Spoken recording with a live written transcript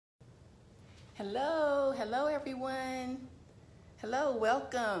Hello, hello everyone. Hello,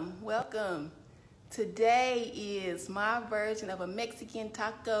 welcome. Today is my version of a Mexican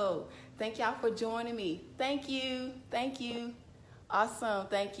taco. Thank y'all for joining me. Thank you. Awesome,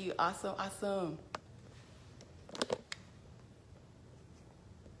 thank you, awesome.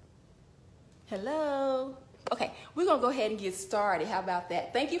 Hello. Okay, we're gonna go ahead and get started. How about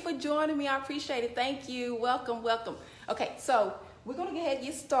that? Thank you for joining me, I appreciate it. Thank you, welcome. Okay, so we're gonna go ahead and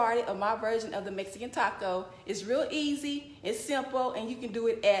get started on my version of the Mexican taco. It's real easy, it's simple, and you can do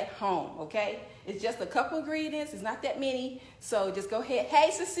it at home, okay? It's just a couple ingredients, it's not that many, so just go ahead.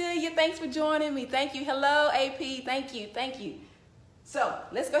 Hey, Cecilia, thanks for joining me. Thank you, hello, AP, thank you. So,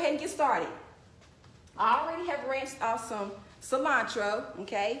 let's go ahead and get started. I already have rinsed off some cilantro,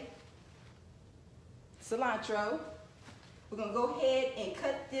 okay? Cilantro. We're gonna go ahead and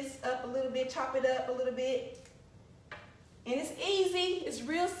cut this up a little bit, chop it up a little bit. And it's easy, it's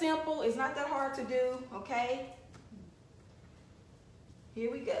real simple, it's not that hard to do, okay?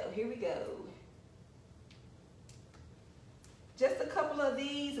 Here we go. Just a couple of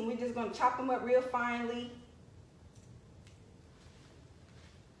these and we're just gonna chop them up real finely.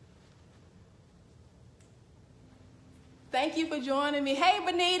 Thank you for joining me. Hey,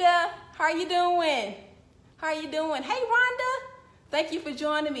 Benita, how are you doing? Hey, Rhonda, thank you for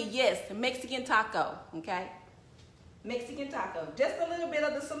joining me. Yes, the Mexican taco, okay? Mexican taco. Just a little bit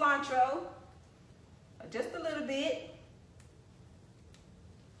of the cilantro. Just a little bit.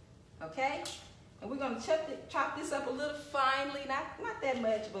 Okay? And we're going to chop this up a little finely. Not that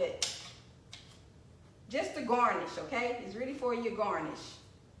much, but just to garnish, okay? It's really for your garnish.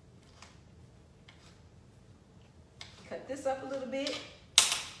 Cut this up a little bit.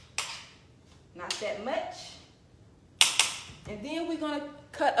 Not that much. And then we're going to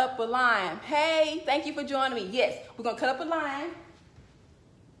cut up a lime. Hey, thank you for joining me. Yes, we're going to cut up a lime.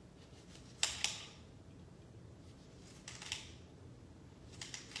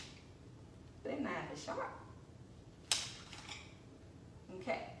 That knife is sharp.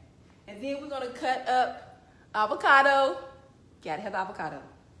 Okay. And then we're going to cut up avocado. Gotta have avocado.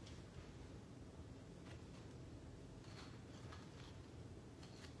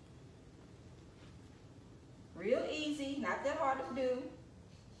 Real easy, not that hard to do.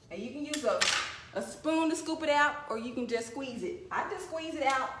 And you can use a spoon to scoop it out, or you can just squeeze it. I just squeeze it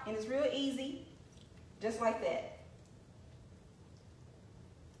out, and it's real easy, just like that.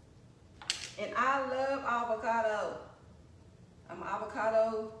 And I love avocado. I'm an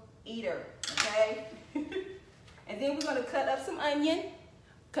avocado eater, okay? And then we're gonna cut up some onion,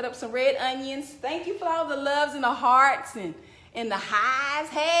 cut up some red onions. Thank you for all the loves and the hearts and the highs.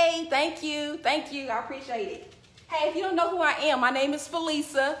 Hey, thank you, I appreciate it. Hey, if you don't know who I am, my name is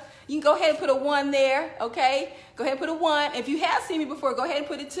Felisa. You can go ahead and put a 1 there, okay? Go ahead and put a 1. If you have seen me before, go ahead and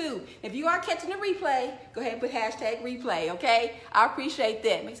put a 2. If you are catching the replay, go ahead and put hashtag replay, okay? I appreciate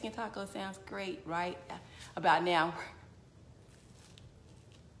that. Mexican taco sounds great, right? About now.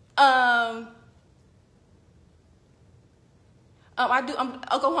 I'm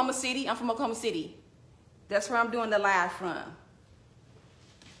Oklahoma City. I'm from Oklahoma City. That's where I'm doing the live from.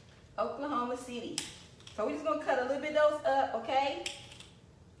 Oklahoma City. So we're just gonna cut a little bit of those up, okay?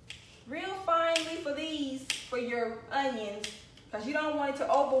 Real finely for these, for your onions, because you don't want it to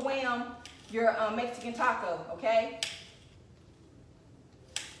overwhelm your Mexican taco, okay?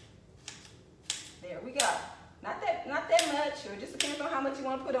 There we go. Not that much, or it just depends on how much you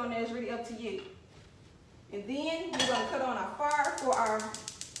want to put on there. It's really up to you. And then we're gonna cut on our fire for our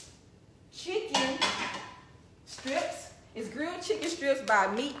chicken strips. It's grilled chicken strips by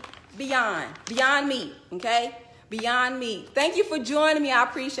Meat Beyond Meat, okay? Beyond Meat. Thank you for joining me. I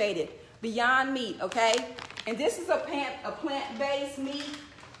appreciate it. Beyond Meat, okay? And this is a plant-based meat.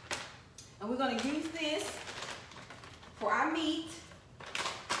 And we're going to use this for our meat.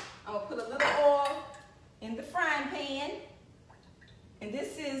 I'm going to put a little oil in the frying pan. And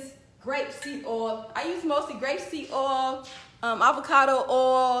this is grapeseed oil. I use mostly grapeseed oil, avocado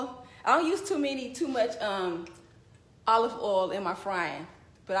oil. I don't use too much olive oil in my frying.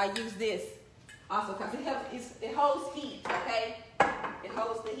 But I use this also because it holds heat, okay? It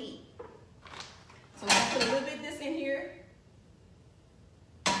holds the heat. So I'm gonna put a little bit of this in here.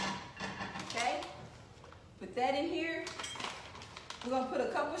 Okay? Put that in here. We're gonna put a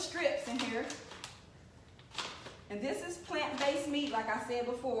couple of strips in here. And this is plant-based meat, like I said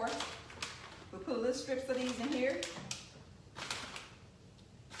before. We'll put a little strips of these in here.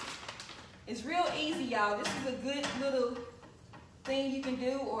 It's real easy, y'all. This is a good little thing you can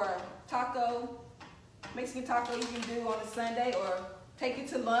do, or taco, Mexican taco you can do on a Sunday, or take it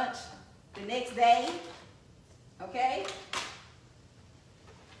to lunch the next day, okay?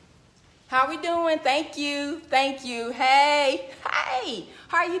 How we doing? Thank you. Thank you. Hey. Hey.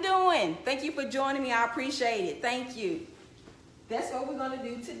 How are you doing? Thank you for joining me. I appreciate it. Thank you. That's what we're going to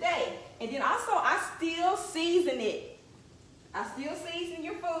do today. And then also, I still season it. I still season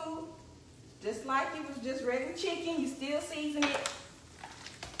your food. Just like it was just regular chicken, you still season it.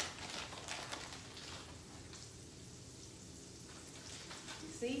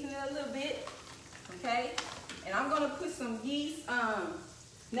 You season it a little bit. Okay? And I'm going to put some yeast,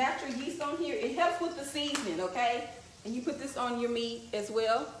 natural yeast on here. It helps with the seasoning, okay? And you put this on your meat as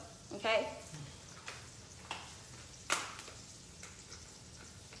well, okay?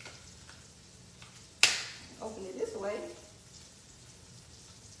 Open it this way.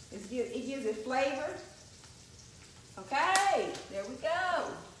 It gives it flavor. Okay, there we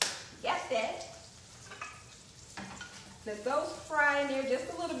go. Got that. Let those fry in there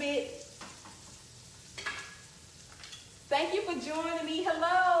just a little bit. Thank you for joining me.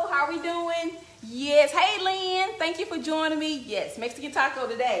 Hello, how are we doing? Yes, hey Lynn, thank you for joining me. Yes, Mexican taco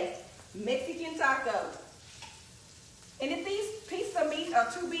today. Mexican taco. And if these pieces of meat are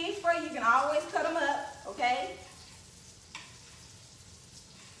too big for you, you can always cut them up, okay?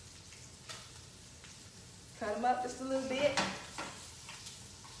 Cut them up just a little bit.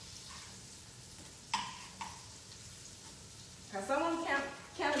 Now some of them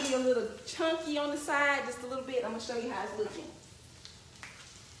kind of be a little chunky on the side, just a little bit. I'm going to show you how it's looking.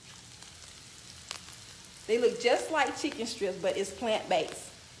 They look just like chicken strips, but it's plant-based.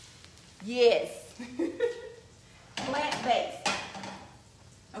 Yes. Plant-based.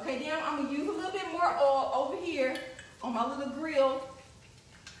 Okay, then I'm going to use a little bit more oil over here on my little grill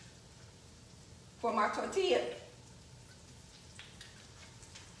for my tortilla.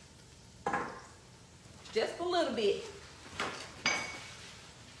 Just a little bit.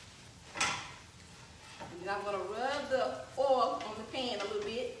 And then I'm going to rub the oil on the pan a little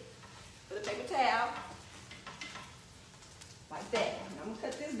bit with a paper towel. Like that. And I'm going to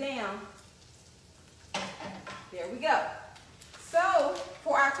cut this down. There we go. So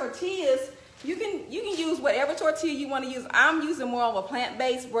for our tortillas, you can use whatever tortilla you want to use. I'm using more of a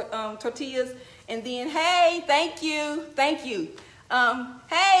plant-based tortillas. And then, hey, thank you.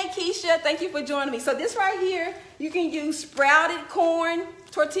 Hey, Keisha, thank you for joining me. So this right here, you can use sprouted corn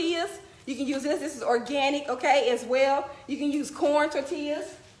tortillas. You can use this. This is organic, okay, as well. You can use corn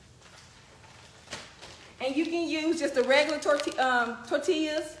tortillas. And you can use just the regular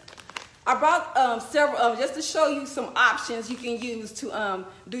tortillas. I brought several just to show you some options you can use to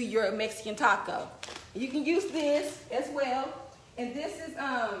do your Mexican taco. You can use this as well. And this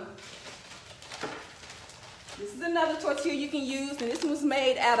is another tortilla you can use. And this was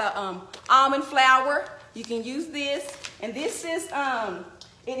made out of almond flour. You can use this. And this is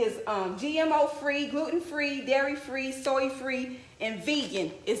it is GMO free, gluten free, dairy free, soy free, and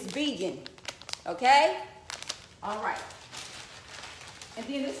vegan. It's vegan. Okay? All right. And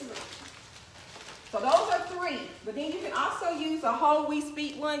then this is, so those are 3. But then you can also use a whole wheat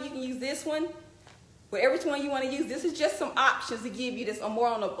speed one. You can use this one. Whatever one you want to use. This is just some options to give you this more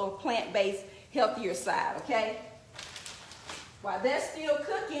on a plant-based, healthier side, okay? While that's still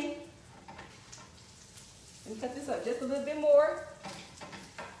cooking, let me cut this up just a little bit more.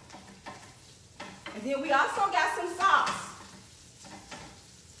 And then we also got some sauce.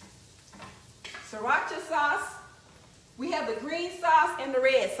 Sriracha sauce. We have the green sauce and the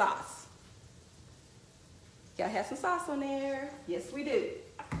red sauce. Gotta have some sauce on there. Yes, we do.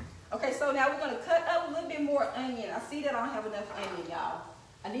 Okay, so now we're gonna cut up a little bit more onion. I see that I don't have enough onion, y'all.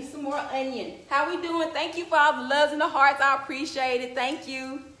 I need some more onion. How we doing? Thank you for all the loves and the hearts. I appreciate it. Thank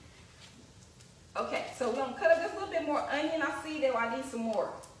you. Okay, so we're gonna cut up just a little bit more onion. I see that I need some more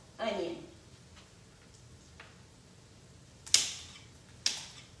onion.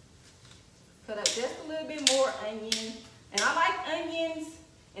 Cut up just a little bit more onion. And I like onions,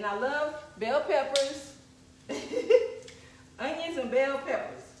 and I love bell peppers. Onions and bell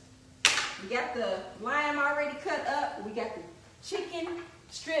peppers. We got the lime already cut up. We got the chicken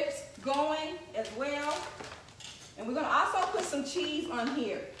strips going as well. And we're gonna also put some cheese on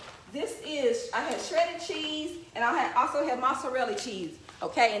here. This is, I have shredded cheese, and I also have mozzarella cheese.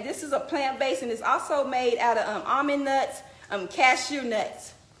 Okay, and this is a plant-based, and it's also made out of almond nuts, cashew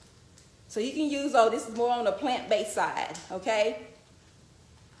nuts. So you can use, this is more on the plant-based side, okay?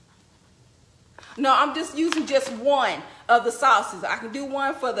 No, I'm just using just one of the sauces. I can do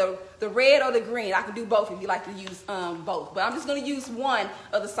one for the red or the green. I can do both if you like to use both. But I'm just going to use one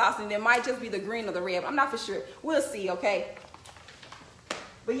of the sauces, and it might just be the green or the red. I'm not for sure. We'll see, okay?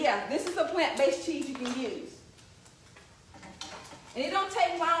 But yeah, this is a plant-based cheese you can use. And it don't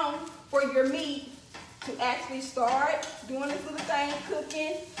take long for your meat to actually start doing this little thing,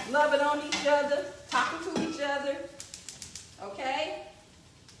 cooking, loving on each other, talking to each other. Okay?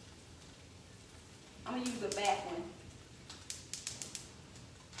 I'm going to use the back one.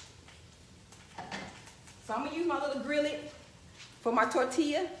 So I'm going to use my little grillet for my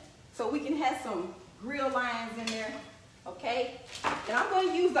tortilla so we can have some grill lines in there. Okay? And I'm going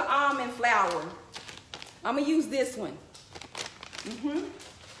to use the almond flour. I'm going to use this one.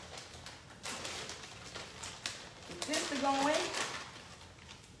 This is going.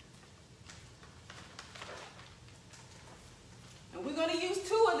 And we're going to use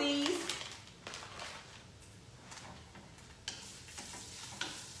 2 of these.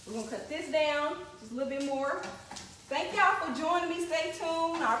 We're going to cut this down just a little bit more. Thank y'all for joining me. Stay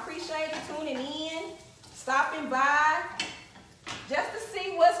tuned. I appreciate you tuning in, stopping by, just to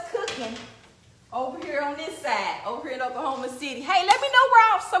see what's cooking over here on this side, over here in Oklahoma City. Hey, let me know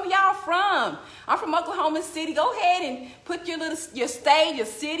where some of y'all from. I'm from Oklahoma City. Go ahead and put your state, your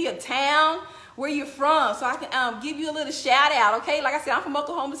city, your town, where you're from, so I can give you a little shout out, okay? Like I said, I'm from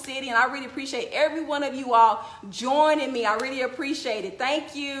Oklahoma City, and I really appreciate every one of you all joining me. I really appreciate it.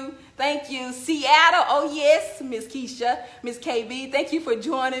 Thank you. Thank you. Seattle, oh yes, Miss Keisha, Miss KB, thank you for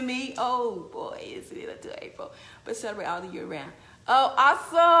joining me. Oh boy, isn't it until April, but celebrate all the year round. Oh,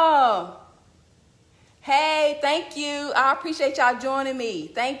 awesome. Hey, thank you. I appreciate y'all joining me.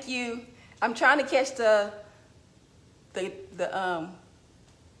 Thank you. I'm trying to catch oh,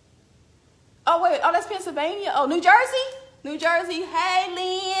 wait. Oh, that's Pennsylvania. Oh, New Jersey? New Jersey.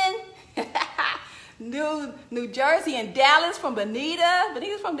 Hey, Lynn. New Jersey and Dallas from Benita.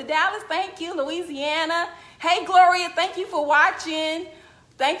 Benita's from the Dallas. Thank you. Louisiana. Hey, Gloria. Thank you for watching.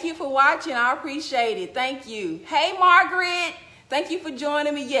 Thank you for watching. I appreciate it. Thank you. Hey, Margaret. Thank you for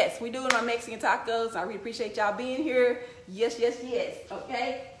joining me. Yes, we're doing our Mexican tacos. I really appreciate y'all being here. Yes, yes, yes.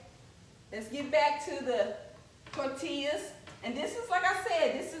 Okay. Let's get back to the tortillas. And this is, like I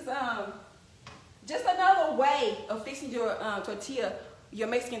said, this is just another way of fixing your tortilla, your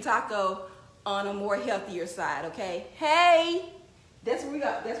Mexican taco, on a more healthier side, okay? Hey, that's what we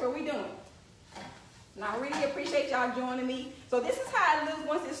got. That's what we're doing. And I really appreciate y'all joining me. So this is how it looks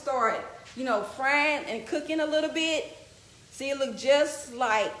once it started, you know, frying and cooking a little bit. See, it look just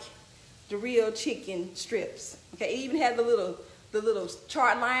like the real chicken strips. Okay, it even has the little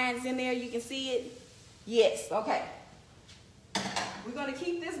chart lines in there. You can see it. Yes, okay. We're gonna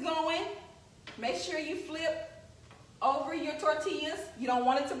keep this going. Make sure you flip over your tortillas. You don't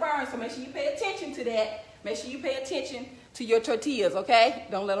want it to burn, so make sure you pay attention to that. Make sure you pay attention to your tortillas, okay?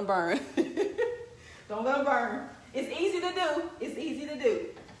 Don't let them burn. Don't let them burn. It's easy to do. It's easy to do.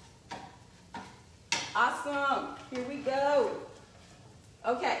 Awesome. Here we go.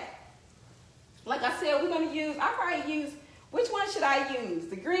 Okay. Like I said, we're going to use, I probably use, which one should I use?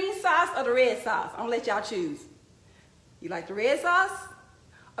 The green sauce or the red sauce? I'm going to let y'all choose. You like the red sauce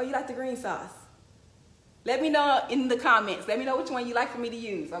or you like the green sauce? Let me know in the comments. Let me know which one you like for me to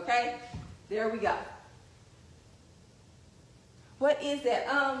use, okay? There we go. What is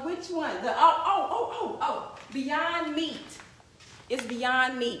that? Which one? The Beyond Meat. It's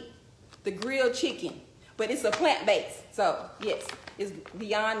Beyond Meat. The grilled chicken. But it's a plant-based. So, yes, it's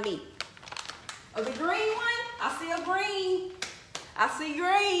Beyond Meat. Oh, the green one? I see a green. I see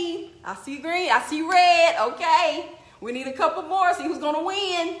green. I see green. I see red. Okay. We need a couple more. See who's going to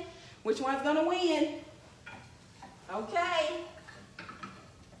win. Which one's going to win? Okay.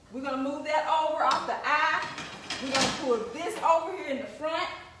 We're going to move that over off the eye. We're going to pull this over here in the front.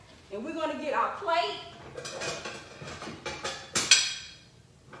 And we're going to get our plate.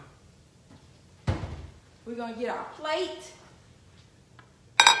 We're going to get our plate.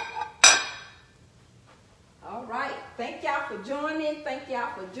 All right. Thank y'all for joining. Thank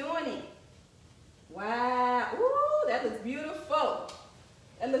y'all for joining. Wow. Ooh, that looks beautiful.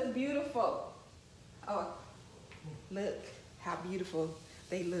 That looks beautiful. Oh, look how beautiful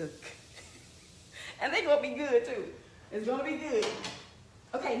they look. And they're going to be good, too. It's going to be good.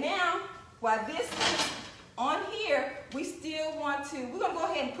 Okay, now, while this is on here, we still want to, we're going to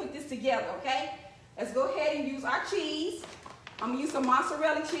go ahead and put this together, okay? Let's go ahead and use our cheese. I'm going to use some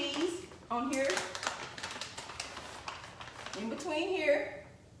mozzarella cheese on here. In between here.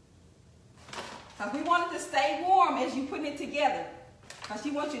 Because we want it to stay warm as you're putting it together. Because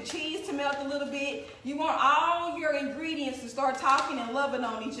you want your cheese to melt a little bit. You want all your ingredients to start talking and loving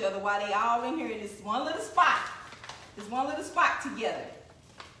on each other while they all in here in this one little spot. This one little spot together.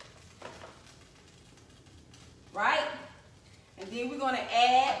 Right? And then we're going to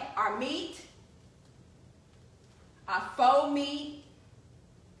add our meat. Our faux meat.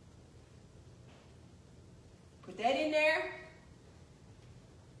 Put that in there.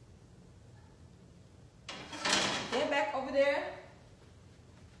 Get back over there.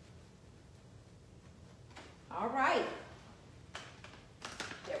 All right.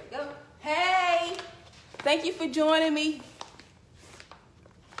 There we go. Hey, thank you for joining me.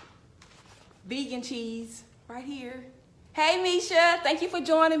 Vegan cheese right here. Hey, Misha, thank you for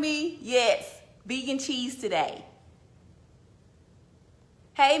joining me. Yes, vegan cheese today.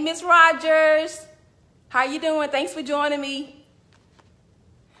 Hey, Miss Rogers, how you doing? Thanks for joining me.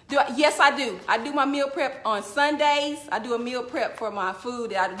 Yes, I do. I do my meal prep on Sundays. I do a meal prep for my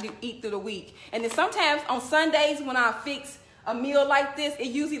food that I eat through the week. And then sometimes on Sundays when I fix a meal like this, it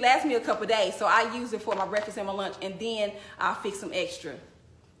usually lasts me a couple days. So I use it for my breakfast and my lunch, and then I'll fix some extra.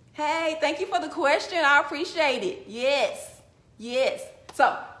 Hey, thank you for the question. I appreciate it. Yes, yes.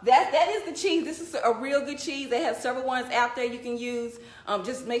 So that is the cheese. This is a real good cheese. They have several ones out there you can use.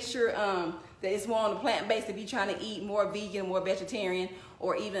 Just make sure that it's more on the plant-based if you're trying to eat more vegan, more vegetarian,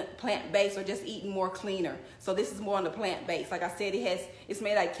 or even plant-based, or just eating more cleaner. So this is more on the plant-based. Like I said, it's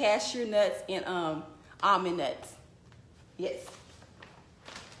made like cashew nuts and almond nuts. Yes.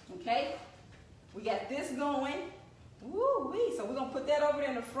 Okay. We got this going. Woo-wee. So we're gonna put that over there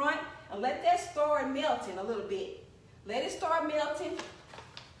in the front and let that start melting a little bit. Let it start melting.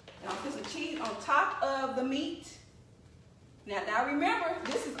 And I'll put some cheese on top of the meat. Now remember,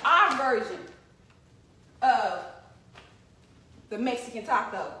 this is our version of the Mexican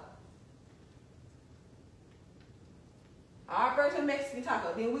taco. Our version of Mexican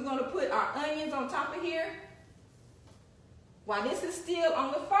taco. Then we're gonna put our onions on top of here. While this is still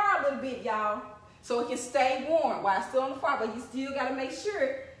on the fire a little bit, y'all, so it can stay warm while it's still on the fire, but you still gotta make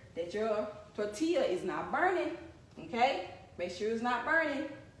sure that your tortilla is not burning, okay? Make sure it's not burning.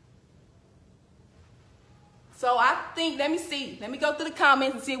 So I think, let me see. Let me go through the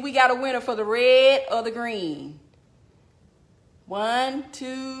comments and see if we got a winner for the red or the green. 1,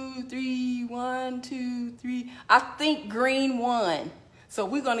 2, 3, 1, 2, 3. I think green won. So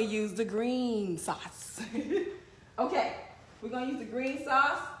we're gonna use the green sauce. Okay, we're gonna use the green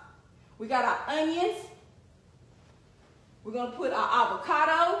sauce. We got our onions. We're gonna put our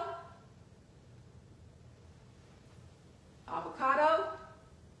avocado. Avocado.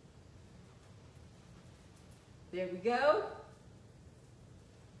 There we go.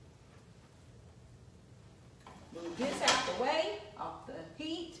 Move this out the way, off the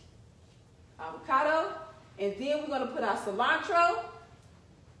heat. Avocado. And then we're gonna put our cilantro.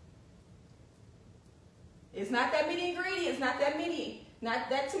 It's not that many ingredients, not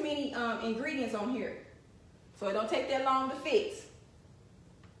that too many ingredients on here. So it don't take that long to fix.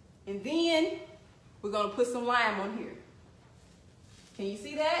 And then we're gonna put some lime on here. Can you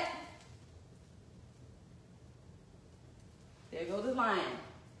see that? There goes the lime.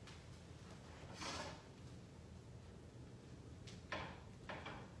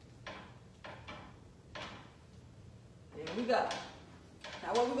 There we go.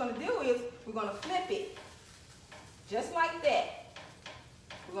 Now what we're gonna do is we're gonna flip it. Just like that.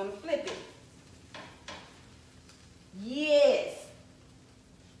 We're gonna flip it. Yes.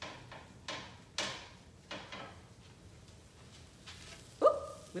 Oop,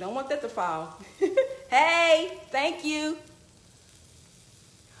 we don't want that to fall. Hey, thank you.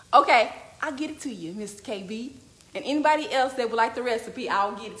 Okay, I'll get it to you, Mr. KB. And anybody else that would like the recipe,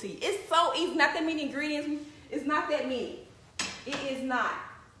 I'll get it to you. It's so easy, not that many ingredients. It's not that many. It is not.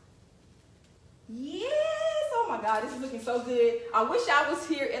 Yes, oh my God, this is looking so good. I wish I was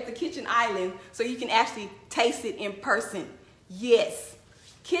here at the Kitchen Island so you can actually taste it in person. Yes,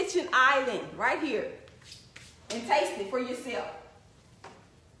 Kitchen Island, right here. And taste it for yourself.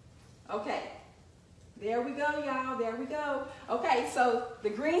 Okay, there we go, y'all, there we go. Okay, so the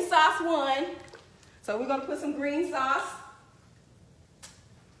green sauce won. So we're gonna put some green sauce.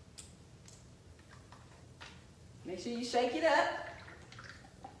 Make sure you shake it up.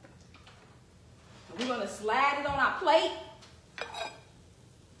 We're gonna slide it on our plate.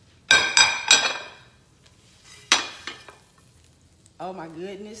 Oh my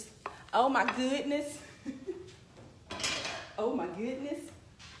goodness. Oh my goodness. Oh my goodness.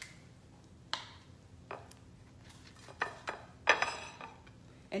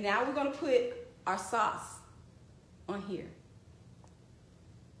 And now we're gonna put our sauce on here.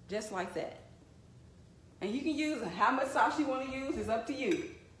 Just like that. And you can use how much sauce you want to use, it's up to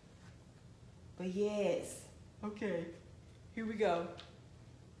you. But yes. Okay, here we go.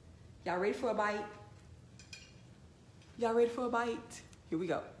 Y'all ready for a bite? Y'all ready for a bite? Here we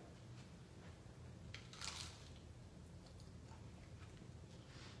go.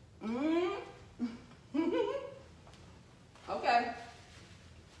 Okay.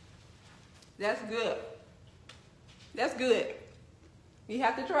 That's good. That's good. You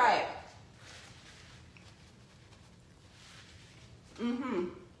have to try it. Mm-hmm.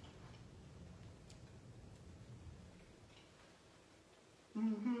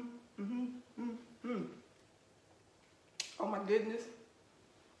 Mm-hmm. Mm-hmm. Mm-hmm. Oh my goodness.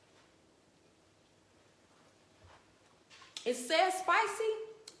 It says spicy,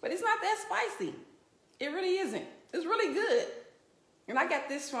 but it's not that spicy. It really isn't. It's really good. And I got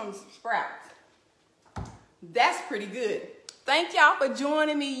this from Sprouts. That's pretty good. Thank y'all for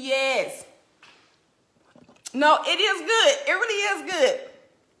joining me. Yes. No, it is good. It really is good.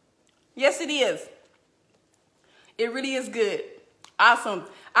 Yes, it is. It really is good. Awesome.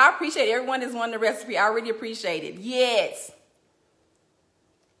 I appreciate everyone that's won the recipe. I really appreciate it. Yes.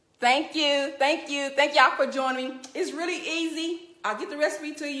 Thank you. Thank you. Thank y'all for joining me. It's really easy. I'll get the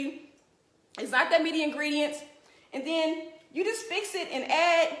recipe to you. It's not that many ingredients. And then you just fix it and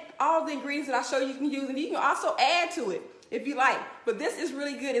add all the ingredients that I show you can use. And you can also add to it if you like. But this is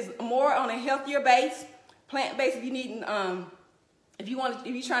really good. It's more on a healthier base, plant-based. If you need, if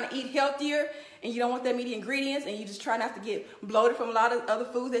you're trying to eat healthier and you don't want that many ingredients and you just try not to get bloated from a lot of other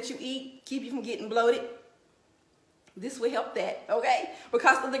foods that you eat, keep you from getting bloated, this will help that, okay?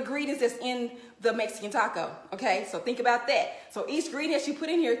 Because of the ingredients that's in the Mexican taco, okay? So think about that. So each ingredient you put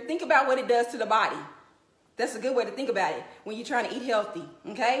in here, think about what it does to the body. That's a good way to think about it when you're trying to eat healthy,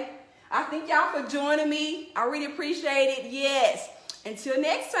 okay? I thank y'all for joining me. I really appreciate it. Yes. Until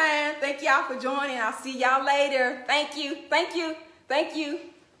next time, thank y'all for joining. I'll see y'all later. Thank you. Thank you. Thank you.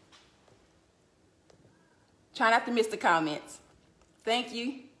 Try not to miss the comments. Thank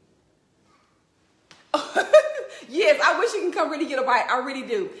you. Yes, I wish you can come really get a bite. I really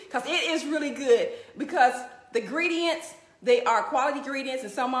do. Because it is really good. Because the ingredients, they are quality ingredients.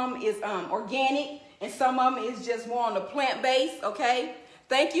 And some of them is organic. And some of them is just more on the plant base. Okay.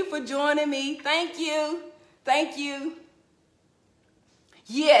 Thank you for joining me. Thank you. Thank you.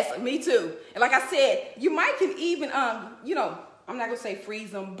 Yes, me too. And like I said, you might can even, you know, I'm not going to say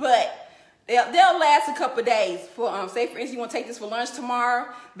freeze them, but they'll last a couple of days. For say, for instance, you want to take this for lunch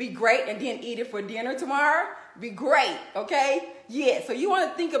tomorrow, be great, and then eat it for dinner tomorrow, be great, okay? Yeah, so you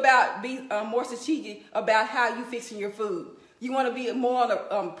want to think about, be more strategic about how you fixing your food. You want to be more on the,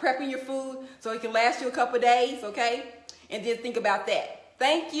 prepping your food so it can last you a couple of days, okay? And then think about that.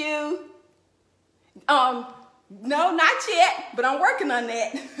 Thank you. No, not yet, but I'm working on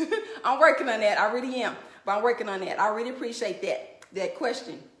that. I'm working on that. I really am, but I'm working on that. I really appreciate that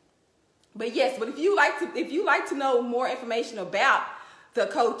question. But yes, but if you like to know more information about the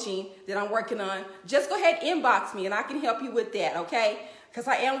coaching that I'm working on, just go ahead and inbox me and I can help you with that, okay? Because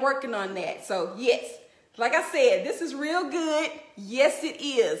I am working on that. So yes, like I said, this is real good. Yes, it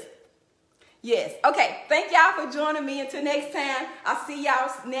is. Yes. Okay. Thank y'all for joining me. Until next time, I'll see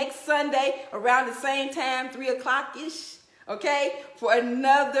y'all next Sunday around the same time, 3 o'clock-ish, okay? For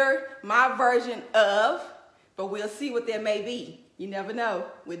another, my version of, but we'll see what that may be. You never know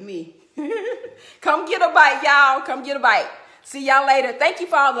with me. Come get a bite, y'all. Come get a bite. See y'all later. Thank you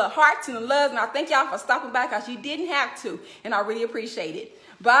for all the hearts and the loves, and I thank y'all for stopping by because you didn't have to, and I really appreciate it.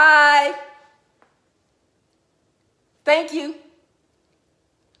 Bye. Thank you.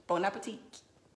 Bon appetit.